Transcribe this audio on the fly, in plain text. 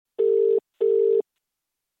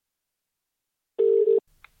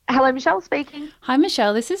Hello, Michelle speaking. Hi,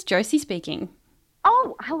 Michelle. This is Josie speaking.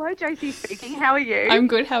 Oh, hello, Josie speaking. How are you? I'm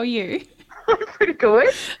good. How are you? I'm pretty good.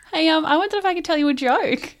 Hey, I wondered if I could tell you a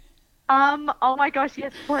joke. Oh my gosh,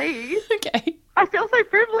 yes, please. Okay. I feel so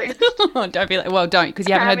privileged. Don't be like, well, don't, because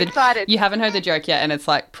you Okay, haven't I'm excited. you haven't heard the joke yet, and it's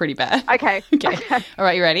like pretty bad. Okay. Okay. Okay. All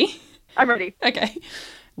right, you ready? I'm ready. Okay.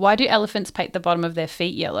 Why do elephants paint the bottom of their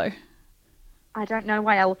feet yellow? I don't know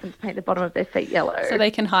why elephants paint the bottom of their feet yellow. So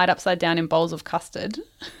they can hide upside down in bowls of custard.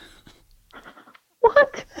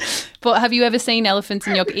 What? But have you ever seen elephants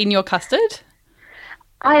in your custard?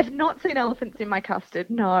 I have not seen elephants in my custard,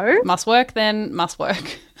 no. Must work then. Must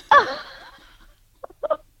work.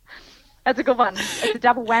 That's a good one. It's a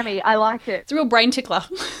double whammy. I like it. It's a real brain tickler.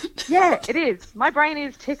 Yeah, it is. My brain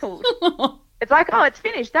is tickled. It's like, oh, it's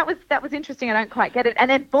finished. That was interesting. I don't quite get it.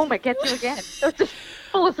 And then boom, it gets you again. So it's just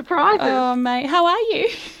full of surprises. Oh, mate. How are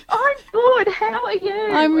you? I'm good. How are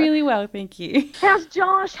you? I'm really well, thank you. How's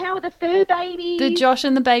Josh? How are the fur babies? The Josh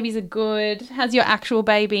and the babies are good. How's your actual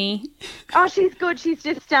baby? Oh, she's good. She's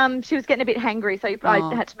just she was getting a bit hangry, so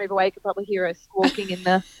I had to move away. You could probably hear her squawking in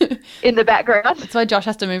the background. That's why Josh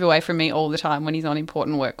has to move away from me all the time when he's on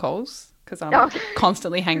important work calls, because I'm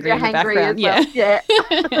constantly hangry You're in the hangry background. as well.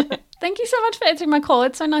 Yeah. Thank you so much for answering my call.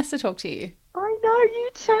 It's so nice to talk to you. I know, you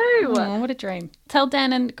too. Oh, what a dream. Tell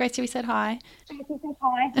Dan and Gracie we said hi. Gracie says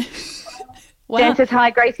hi. Wow. Dan says hi.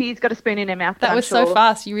 Gracie's got a spoon in her mouth. That was so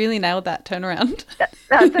fast. You really nailed that turnaround.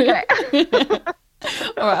 That's okay.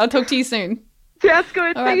 All right, I'll talk to you soon. Sounds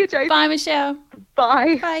good. All See right. you, Josie. Bye, Michelle.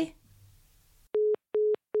 Bye. Bye.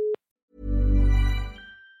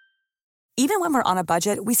 Even when we're on a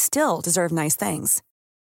budget, we still deserve nice things.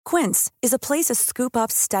 Quince is a place to scoop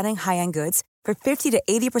up stunning high-end goods for 50 to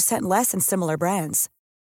 80% less than similar brands.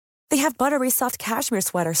 They have buttery soft cashmere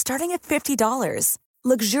sweaters starting at $50,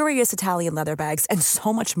 luxurious Italian leather bags, and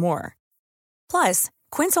so much more. Plus,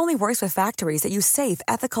 Quince only works with factories that use safe,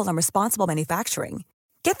 ethical, and responsible manufacturing.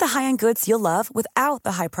 Get the high-end goods you'll love without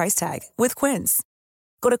the high price tag with Quince.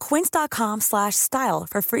 Go to quince.com/style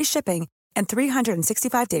for free shipping and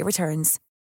 365-day returns.